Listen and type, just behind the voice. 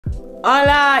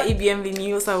Hola y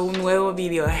bienvenidos a un nuevo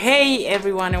video. Hey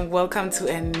everyone, and welcome to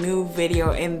a new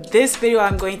video. In this video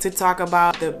I'm going to talk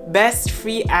about the best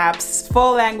free apps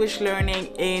for language learning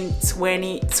in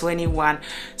 2021.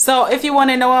 So if you want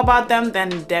to know about them,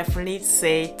 then definitely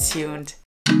stay tuned.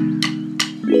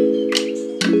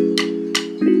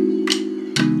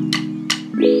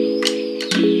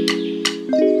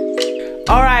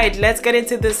 Alright, let's get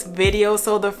into this video.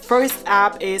 So the first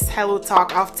app is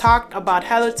HelloTalk. I've talked about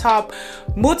HelloTalk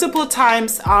multiple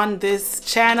times on this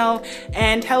channel,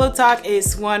 and HelloTalk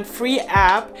is one free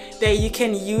app that you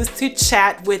can use to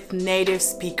chat with native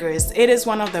speakers. It is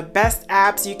one of the best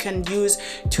apps you can use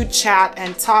to chat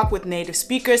and talk with native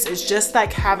speakers. It's just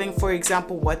like having, for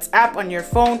example, WhatsApp on your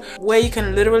phone, where you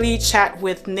can literally chat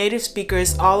with native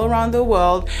speakers all around the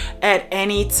world at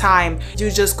any time.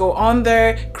 You just go on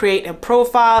there, create a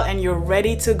profile, and you're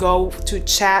ready to go to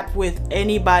chat with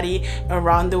anybody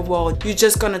around the world. You're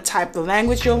just gonna type the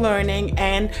language you're learning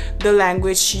and the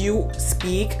language you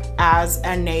speak as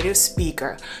a native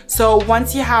speaker. So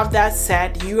once you have that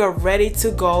set, you are ready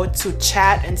to go to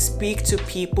chat and speak to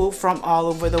people from all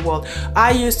over the world.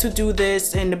 I used to do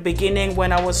this in the beginning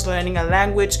when I was learning a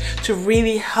language to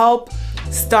really help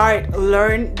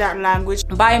learn that language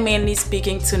by mainly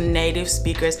speaking to native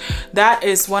speakers. That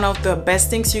is one of the best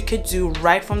things you could do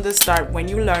right from the start when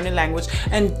you learn a language.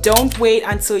 And don't wait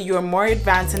until you're more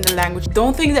advanced in the language.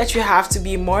 Don't think that you have to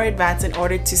be more advanced in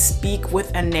order to speak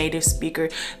with a native speaker.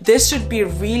 This should be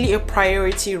really a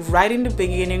priority right in the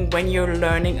beginning when you're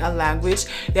learning a language,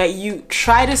 that you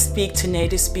try to speak to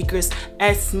native speakers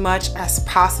as much as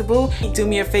possible. Do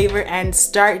me a favor and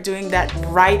start doing that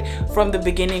right from the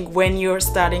beginning when you're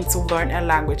starting to learn a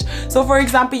language. So for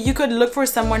example, you could look for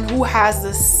someone who has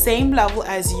the same level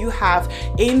as you have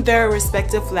in their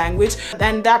respective language,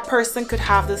 then that person could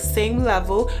have the same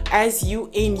level as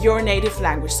you in your native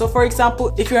language. So for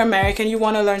example, if you're American, you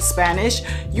want to learn Spanish,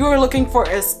 you're looking for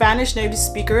a Spanish native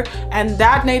speaker, and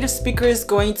that native speaker is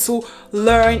going to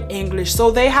learn English.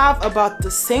 So they have about the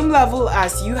same level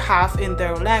as you have in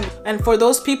their language. And for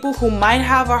those people who might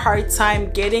have a hard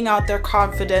time getting out their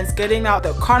confidence, getting out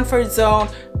the comfort zone,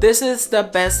 this is the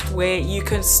best way you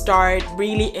can start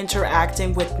really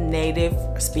interacting with native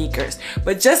speakers.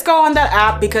 But just go on that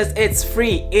app because it's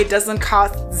free. It doesn't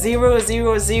cost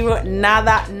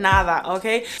nada,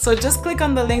 okay? So just click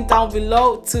on the link down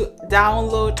below to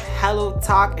download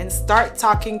HelloTalk and start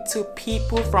talking to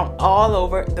people from all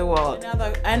over the world.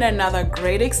 Another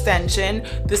great extension,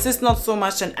 this is not so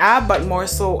much an app but more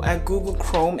so a Google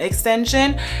Chrome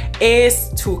extension,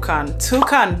 is Toucan.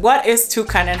 Toucan, what is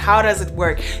Toucan and how does it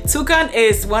work? Toucan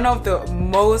is one of the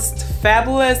most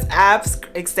fabulous apps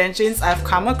extensions I've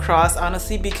come across,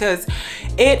 honestly, because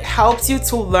it helps you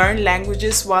to learn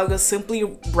languages while you're simply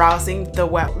browsing the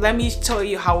web. Let me show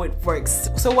you how it works.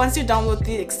 So once you download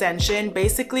the extension,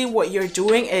 basically what you're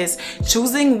doing is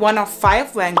choosing one of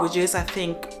 5 languages, I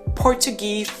think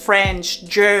Portuguese, French,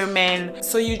 German.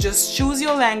 So you just choose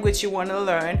your language you want to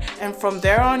learn, and from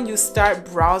there on you start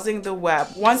browsing the web.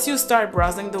 Once you start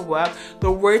browsing the web,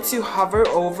 the words you hover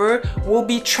over will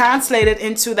be translated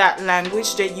into that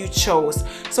language that you chose.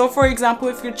 So for example,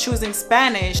 if you're choosing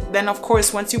Spanish, then of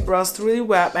course once you browse through the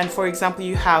web and for example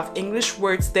you have English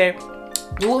words there,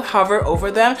 you will hover over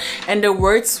them and the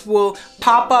words will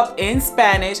pop up in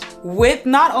Spanish with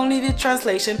not only the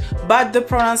translation but the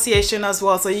pronunciation as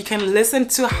well, so you can listen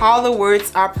to how the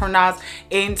words are pronounced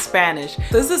in Spanish.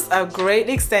 This is a great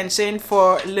extension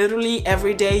for literally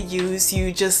everyday use.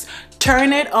 You just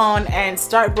turn it on and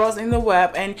start browsing the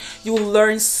web and you'll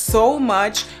learn so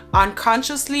much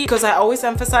unconsciously, because I always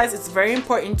emphasize it's very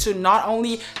important to not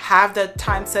only have that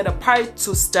time set apart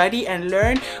to study and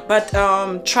learn, but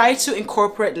try to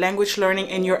incorporate language learning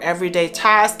in your everyday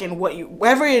task and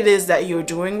whatever it is that you're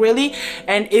doing really.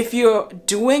 And if you're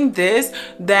doing this,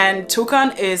 then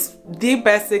Toucan is the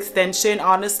best extension,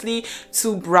 honestly,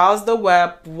 to browse the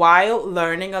web while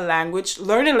learning a language,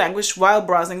 while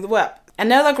browsing the web.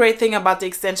 Another great thing about the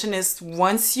extension is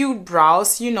once you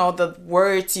browse, you know, the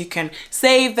words, you can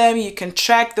save them, you can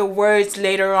track the words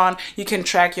later on, you can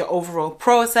track your overall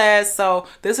process. So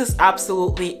this is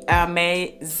absolutely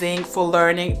amazing for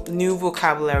learning new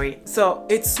vocabulary. So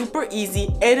it's super easy,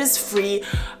 it is free.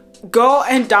 Go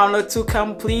and download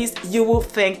Toucan, please. You will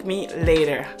thank me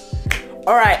later.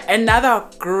 Alright, another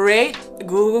great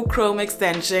Google Chrome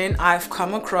extension I've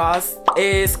come across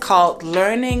is called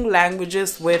Learning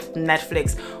Languages with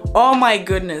Netflix. Oh my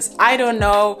goodness, I don't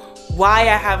know why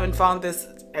I haven't found this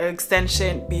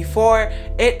extension before.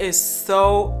 It is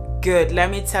so good, let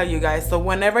me tell you guys. So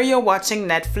whenever you're watching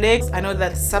Netflix, I know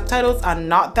that subtitles are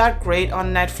not that great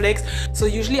on Netflix, so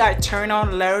usually I turn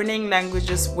on learning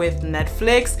languages with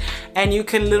Netflix, and you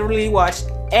can literally watch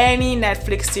any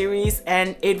Netflix series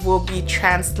and it will be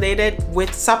translated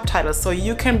with subtitles. So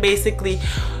you can basically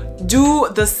do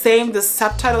the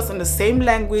subtitles in the same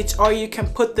language, or you can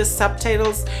put the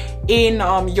subtitles in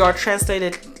your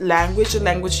translated language, the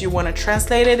language you want to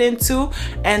translate it into,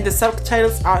 and the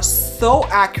subtitles are so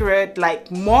accurate, like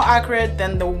more accurate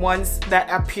than the ones that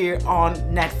appear on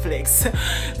Netflix.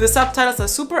 The subtitles are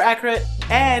super accurate,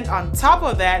 and on top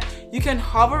of that, you can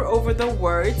hover over the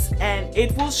words and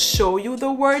it will show you the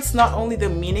words, not only the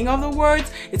meaning of the words,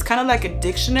 it's kind of like a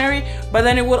dictionary, but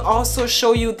then it will also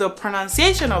show you the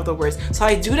pronunciation of the words. So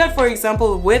I do that, for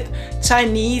example, with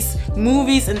Chinese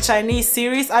movies and Chinese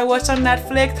series I watch on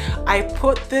Netflix. I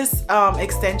put this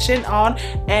extension on,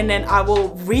 and then I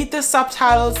will read the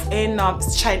subtitles in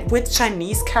with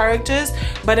Chinese characters,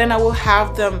 but then I will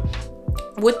have them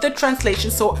with the translation.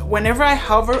 So whenever I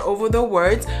hover over the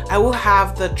words, I will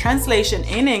have the translation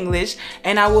in English,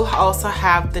 and I will also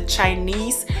have the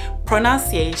Chinese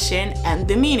pronunciation and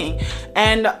the meaning.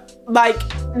 And like,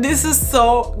 this is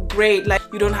so great. Like,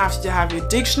 you don't have to have your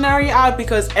dictionary out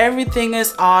because everything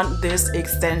is on this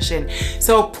extension.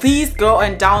 So please go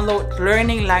and download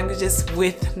learning languages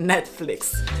with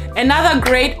Netflix. Another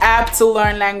great app to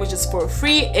learn languages for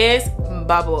free is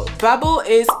BABBEL. BABBEL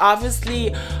is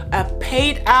obviously a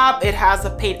paid app. It has a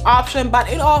paid option, but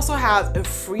it also has a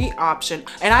free option,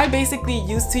 and I basically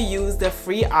used to use the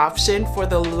free option for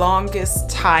the longest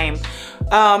time.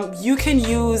 You can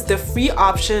use the free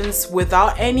options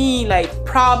without any like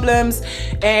problems,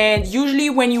 and usually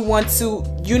when you want to,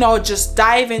 you know, just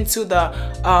dive into the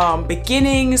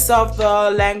beginnings of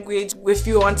the language, if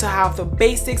you want to have the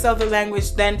basics of the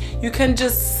language, then you can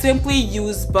just simply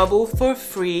use BABBEL for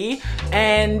free,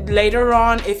 and later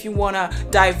on, if you want to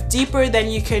dive deeper, then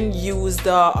you can use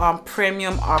the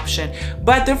premium option.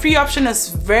 But the free option is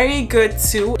very good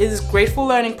too. It is great for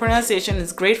learning pronunciation,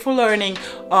 it's great for learning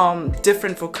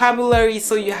different vocabulary,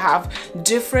 so you have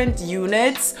different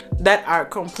units that are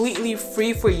completely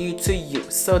free for you to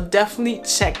use. So definitely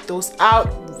check those out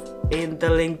in the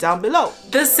link down below.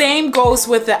 The same goes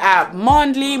with the app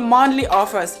Mondly. Mondly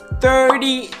offers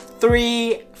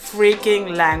 33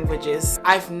 freaking languages.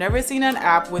 I've never seen an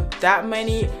app with that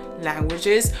many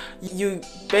languages. You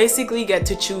basically get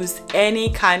to choose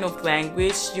any kind of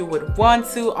language you would want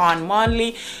to on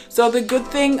Mondly. So the good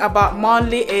thing about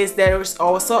Mondly is there is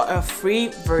also a free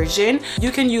version.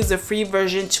 You can use the free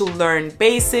version to learn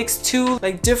basics too,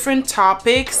 like different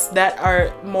topics that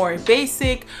are more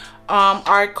basic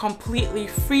are completely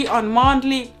free on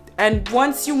Mondly. And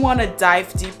once you want to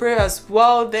dive deeper as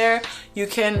well, there you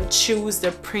can choose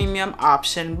the premium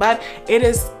option, but it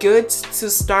is good to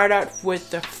start out with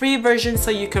the free version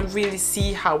so you can really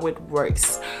see how it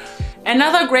works.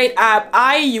 Another great app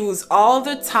I use all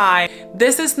the time,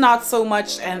 this is not so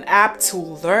much an app to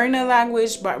learn a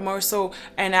language, but more so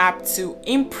an app to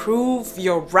improve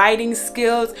your writing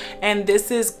skills, and this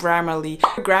is Grammarly.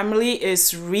 Grammarly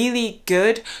is really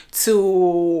good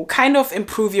to kind of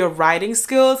improve your writing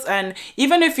skills, and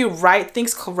even if you write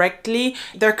things correctly,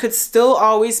 there could still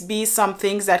always be some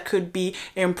things that could be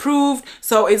improved.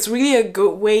 So it's really a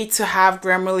good way to have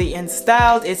Grammarly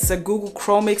installed. It's a Google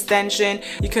Chrome extension.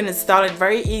 You can install it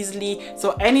very easily,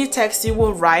 so any text you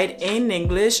will write in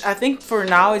English, I think for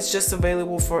now it's just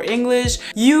available for English,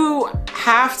 you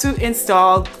have to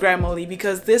install Grammarly,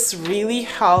 because this really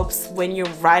helps when you're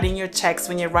writing your text,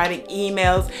 when you're writing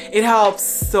emails. It helps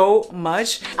so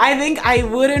much. I think I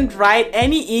wouldn't write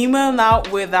any email now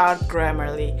without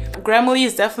Grammarly. Grammarly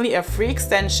is definitely a free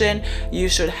extension you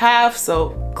should have,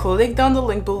 so click down the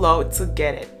link below to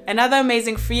get it. Another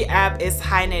amazing free app is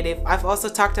HiNative. I've also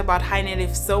talked about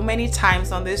HiNative so many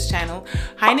times on this channel.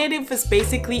 HiNative is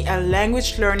basically a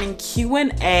language learning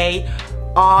Q&A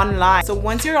online. So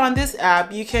once you're on this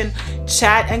app, you can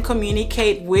chat and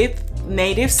communicate with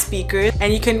native speakers,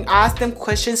 and you can ask them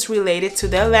questions related to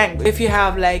their language. If you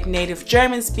have like native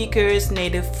German speakers,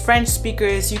 native French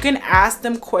speakers, you can ask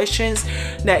them questions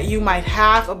that you might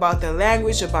have about the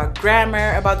language, about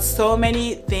grammar, about so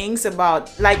many things,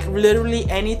 about like literally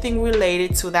anything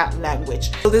related to that language.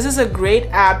 So this is a great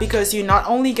app because you not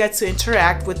only get to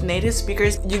interact with native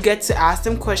speakers, you get to ask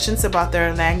them questions about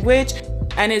their language,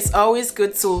 and it's always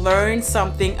good to learn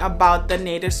something about the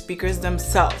native speakers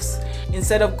themselves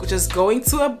instead of just going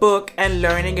to a book and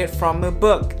learning it from a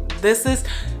book. This is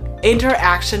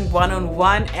interaction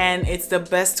one-on-one, and it's the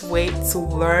best way to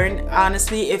learn.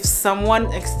 Honestly, if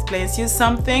someone explains you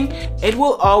something, it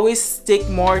will always stick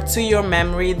more to your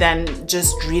memory than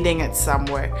just reading it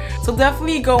somewhere. So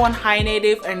definitely go on Hi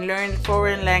Native and learn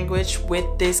foreign language with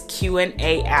this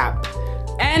Q&A app.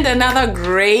 And another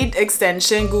great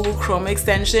extension, Google Chrome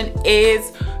extension,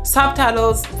 is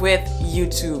subtitles with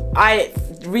YouTube. I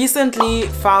recently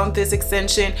found this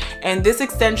extension, and this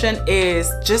extension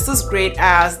is just as great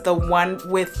as the one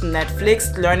with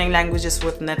Netflix, learning languages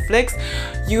with Netflix.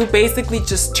 You basically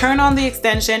just turn on the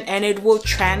extension and it will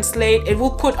translate, it will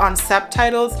put on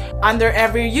subtitles under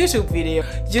every YouTube video.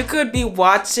 You could be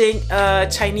watching a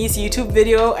Chinese YouTube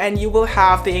video and you will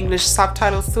have the English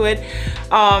subtitles to it.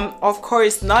 Of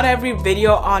course, not every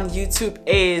video on YouTube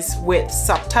is with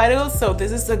subtitles, so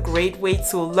this is a great way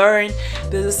to learn.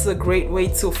 This is a great way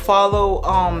to follow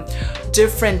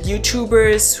different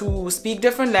YouTubers who speak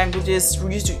different languages,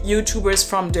 YouTubers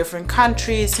from different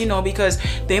countries, you know, because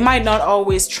they might not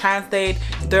always translate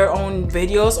their own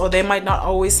videos, or they might not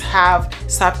always have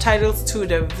subtitles to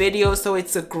the video. So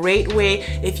it's a great way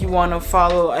if you want to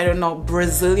follow, I don't know,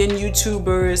 Brazilian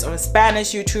YouTubers or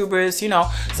Spanish YouTubers, you know.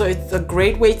 So it's a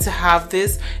great way to have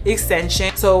this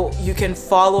extension so you can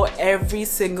follow every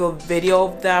single video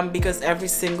of them, because every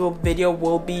single video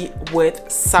will be with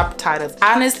subtitles.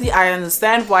 Honestly, I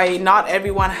understand why not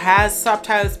everyone has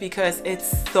subtitles, because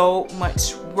it's so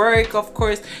much work, of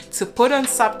course, to put on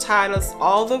subtitles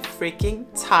all the freaking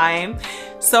time.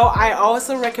 So I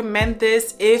also recommend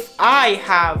this if I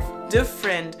have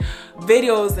different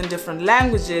videos in different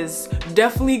languages.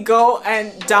 Definitely go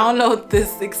and download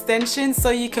this extension so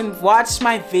you can watch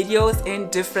my videos in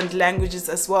different languages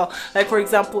as well. Like, for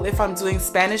example, if I'm doing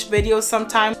Spanish videos,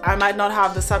 sometimes I might not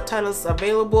have the subtitles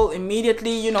available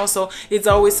immediately, you know, so it's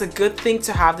always a good thing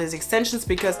to have these extensions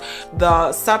because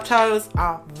the subtitles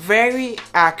are very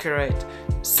accurate.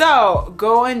 So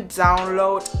go and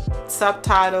download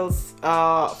subtitles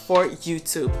for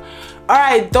YouTube.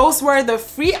 Alright, those were the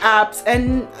free apps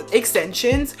and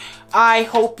extensions. I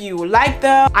hope you like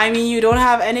them. I mean, you don't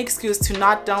have any excuse to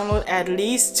not download at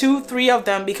least 2-3 of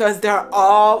them, because they're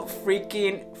all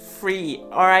freaking free.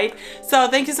 Alright, so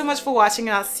thank you so much for watching,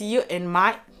 and I'll see you in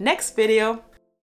my next video.